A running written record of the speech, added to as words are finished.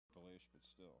but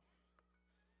still.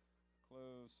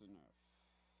 Close enough.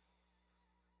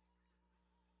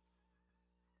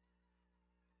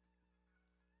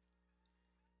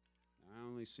 I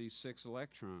only see 6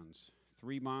 electrons.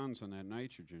 3 bonds on that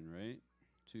nitrogen, right?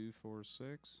 2, 4,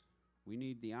 6. We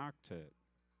need the octet.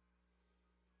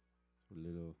 So a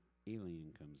little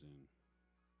alien comes in.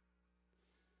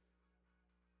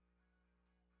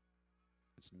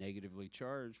 It's negatively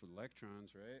charged with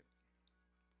electrons, right?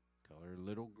 Color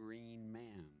little green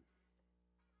man.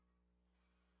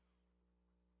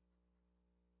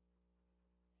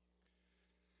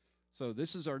 So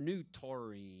this is our new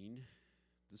taurine.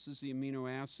 This is the amino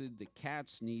acid that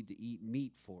cats need to eat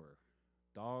meat for.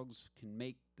 Dogs can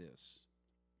make this.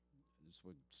 This is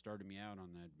what started me out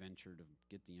on that venture to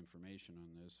get the information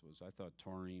on this. Was I thought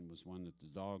taurine was one that the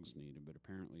dogs needed, but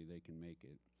apparently they can make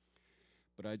it.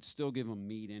 But I'd still give them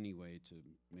meat anyway to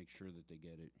make sure that they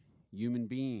get it. Human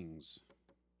beings,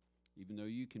 even though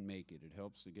you can make it, it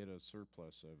helps to get a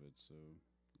surplus of it. So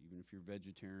even if you're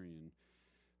vegetarian,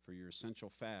 for your essential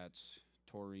fats,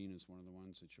 taurine is one of the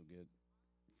ones that you'll get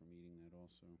from eating that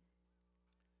also.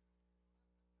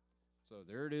 So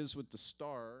there it is with the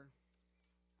star.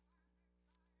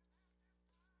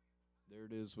 There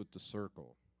it is with the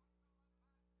circle.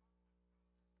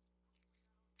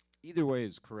 Either way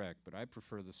is correct, but I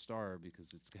prefer the star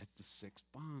because it's got the 6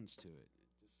 bonds to it.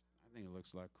 I think it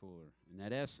looks a lot cooler. And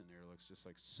that S in there looks just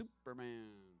like Superman.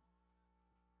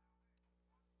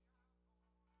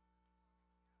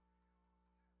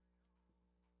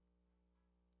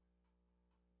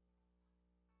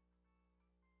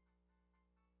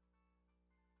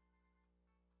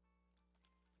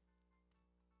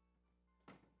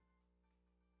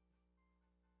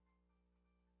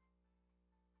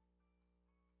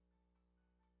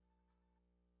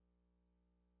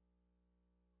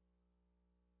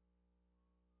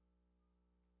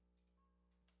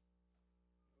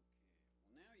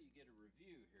 Now you get a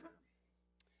review here.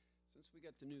 Since we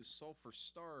got the new sulfur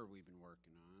star we've been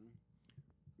working on,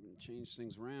 we're going to change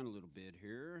things around a little bit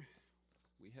here.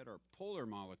 We had our polar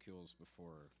molecules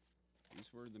before.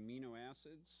 These were the amino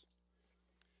acids.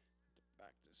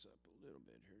 Back this up a little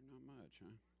bit here, not much,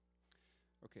 huh?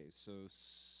 Okay, so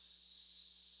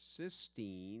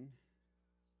cysteine,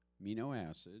 amino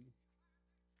acid,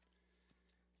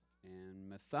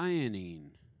 and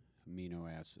methionine, amino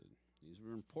acid. These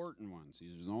were important ones.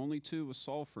 These are the only 2 with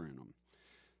sulfur in them.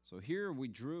 So here we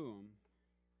drew them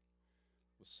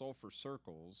with sulfur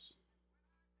circles.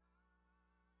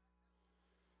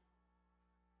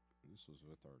 This was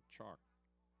with our chalk.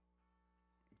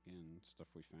 Again, stuff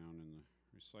we found in the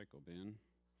recycle bin.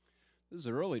 This is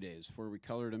the early days before we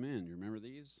colored them in. Do you remember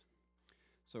these?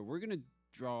 So we're going to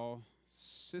draw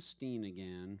cysteine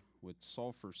again with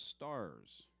sulfur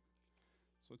stars.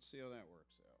 So let's see how that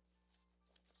works out.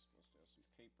 Supposed to have some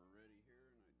paper ready here,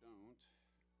 and I don't.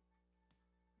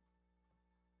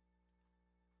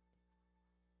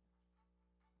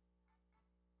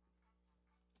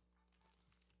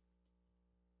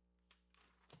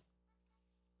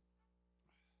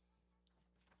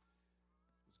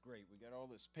 It's great. We got all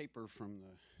this paper from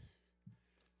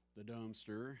the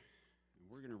dumpster, and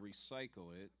we're going to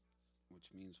recycle it,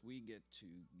 which means we get to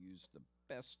use the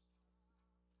best,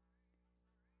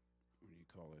 what do you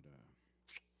call it,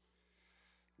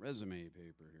 resume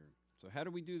paper here. So how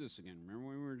do we do this again? Remember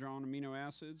when we were drawing amino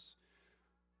acids?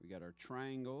 We got our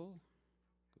triangle,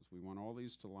 because we want all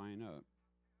these to line up.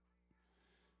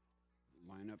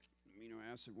 Line up amino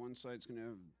acid. One side's going to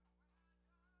have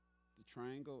the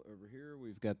triangle. Over here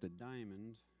we've got the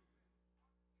diamond.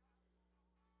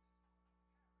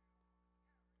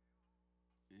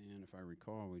 And if I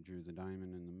recall, we drew the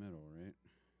diamond in the middle, right?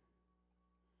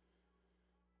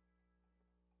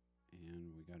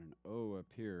 And we got an O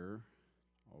up here.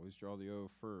 Always draw the O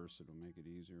first. It'll make it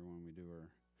easier when we do our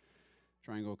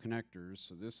triangle connectors.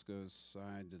 So this goes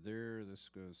side to there. This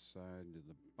goes side to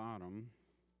the bottom.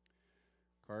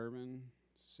 Carbon,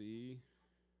 C,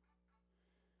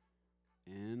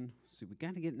 N. See, we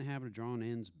got to get in the habit of drawing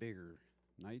N's bigger.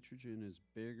 Nitrogen is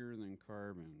bigger than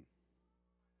carbon.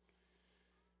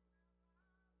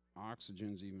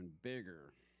 Oxygen's even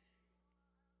bigger.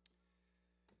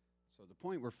 So the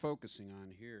point we're focusing on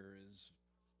here is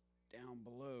down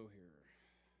below here.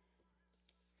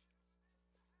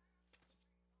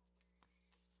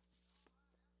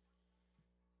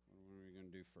 What are we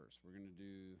going to do first? We're going to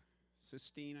do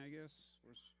cysteine, I guess.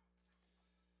 The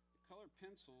color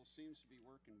pencil seems to be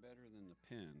working better than the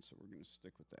pen, so we're going to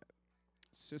stick with that.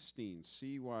 Cysteine,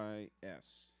 C-Y-S-T-E-I-N-E.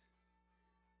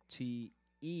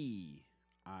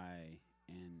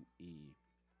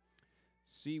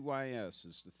 CYS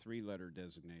is the three-letter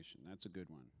designation. That's a good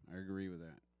one. I agree with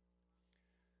that.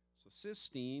 So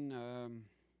cysteine,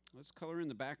 let's color in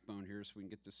the backbone here so we can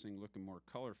get this thing looking more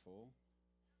colorful.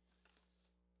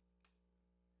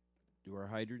 Do our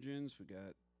hydrogens. We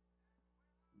got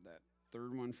that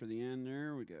third one for the end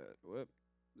there. We got, whoop,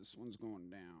 this one's going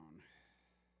down.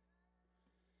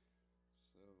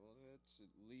 So let's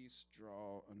at least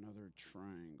draw another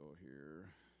triangle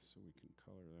here so we can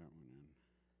color that one in.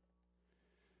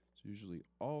 It's usually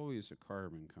always a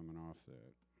carbon coming off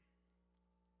that.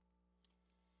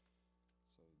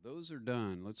 So those are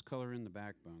done. Let's color in the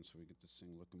backbone so we get this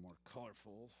thing looking more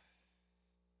colorful.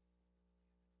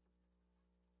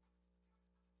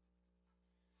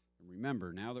 And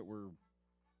remember, now that we're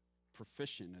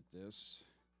proficient at this,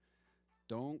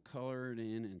 don't color it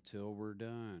in until we're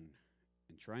done.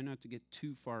 And try not to get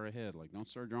too far ahead. Like, don't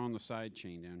start drawing the side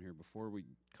chain down here before we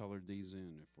colored these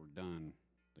in if we're done.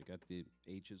 They got the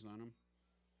H's on them.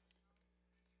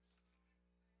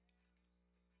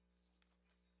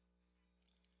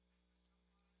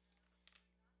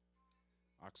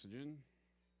 Oxygen.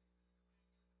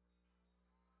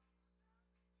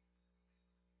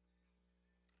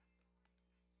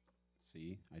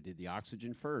 See, I did the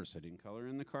oxygen first. I didn't color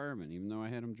in the carbon, even though I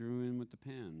had them drew in with the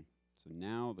pen. So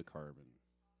now the carbon.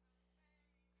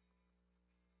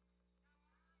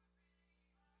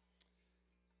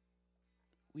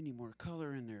 We need more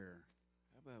color in there.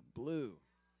 How about blue?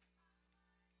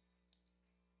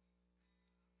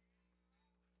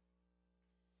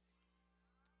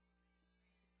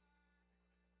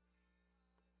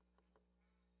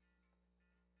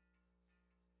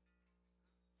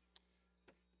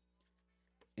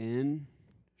 N,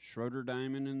 Schroeder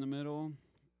diamond in the middle,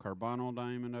 carbonyl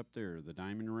diamond up there, the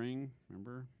diamond ring,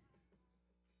 remember?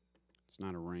 It's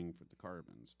not a ring for the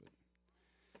carbons, but.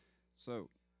 So,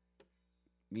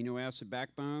 amino acid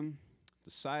backbone, the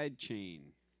side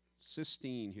chain,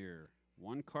 cysteine here.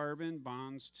 One carbon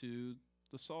bonds to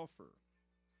the sulfur.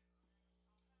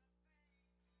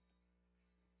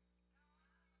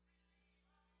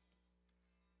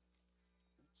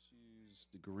 Let's use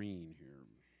the green here.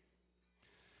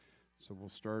 So we'll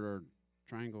start our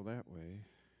triangle that way.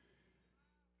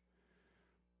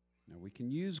 Now we can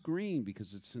use green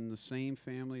because it's in the same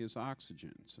family as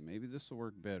oxygen. So maybe this will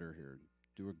work better here.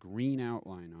 Do a green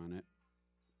outline on it.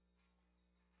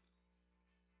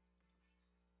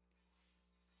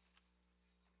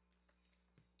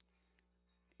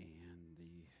 And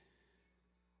the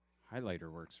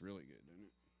highlighter works really good, doesn't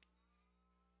it?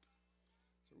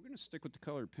 So we're going to stick with the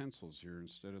colored pencils here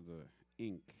instead of the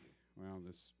ink. Well,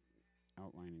 this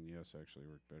outlining the S actually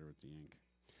worked better with the ink.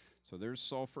 So there's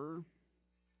sulfur.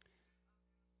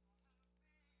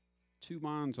 2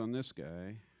 bonds on this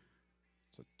guy.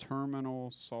 It's a terminal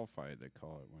sulfide, they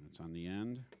call it, when it's on the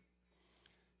end.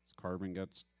 This carbon got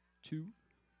 2.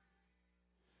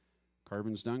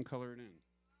 Carbon's done, color it in.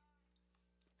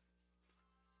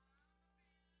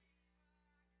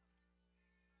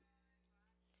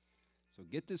 So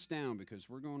get this down because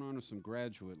we're going on to some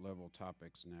graduate level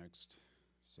topics next.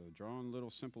 So drawing little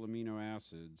simple amino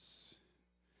acids,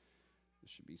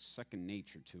 this should be second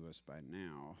nature to us by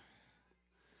now.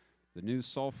 The new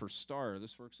sulfur star,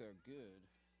 this works out good.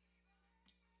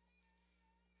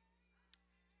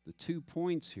 The 2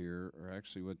 points here are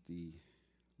actually what the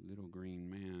little green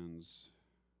man's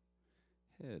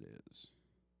head is.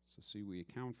 So see, we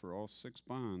account for all 6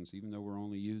 bonds, even though we're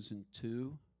only using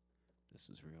 2. This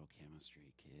is real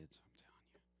chemistry, kids, I'm telling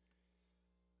you.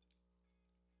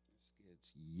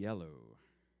 It's yellow.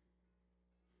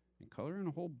 And color in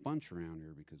a whole bunch around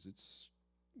here because it's,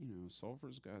 you know,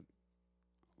 sulfur's got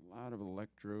a lot of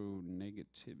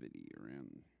electronegativity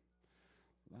around.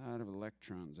 A lot of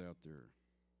electrons out there.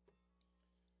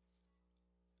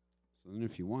 So then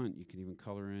if you want, you can even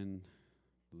color in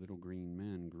the little green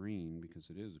men green because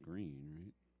it is green,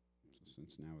 right? So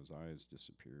since now his eyes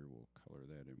disappear, we'll color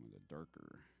that in with a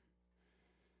darker.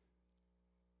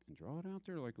 And draw it out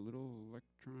there like a little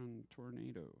electron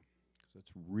tornado. Because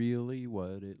that's really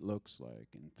what it looks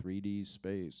like in 3D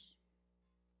space.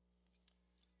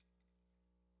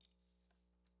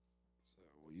 So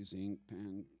we'll use the ink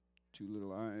pen, 2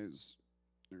 little eyes.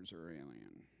 There's our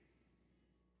alien.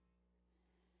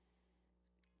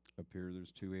 Up here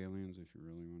there's 2 aliens if you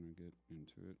really want to get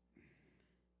into it.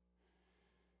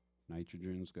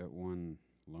 Nitrogen's got 1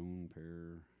 lone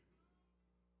pair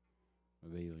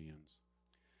of aliens.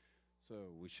 So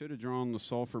we should have drawn the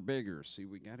sulfur bigger. See,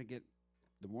 we got to get,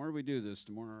 the more we do this,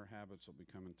 the more our habits will be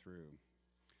coming through.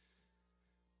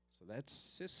 So that's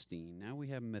cysteine. Now we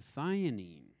have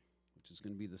methionine, which is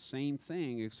going to be the same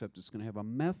thing, except it's going to have a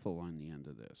methyl on the end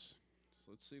of this. So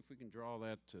Let's see if we can draw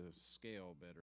that to scale better.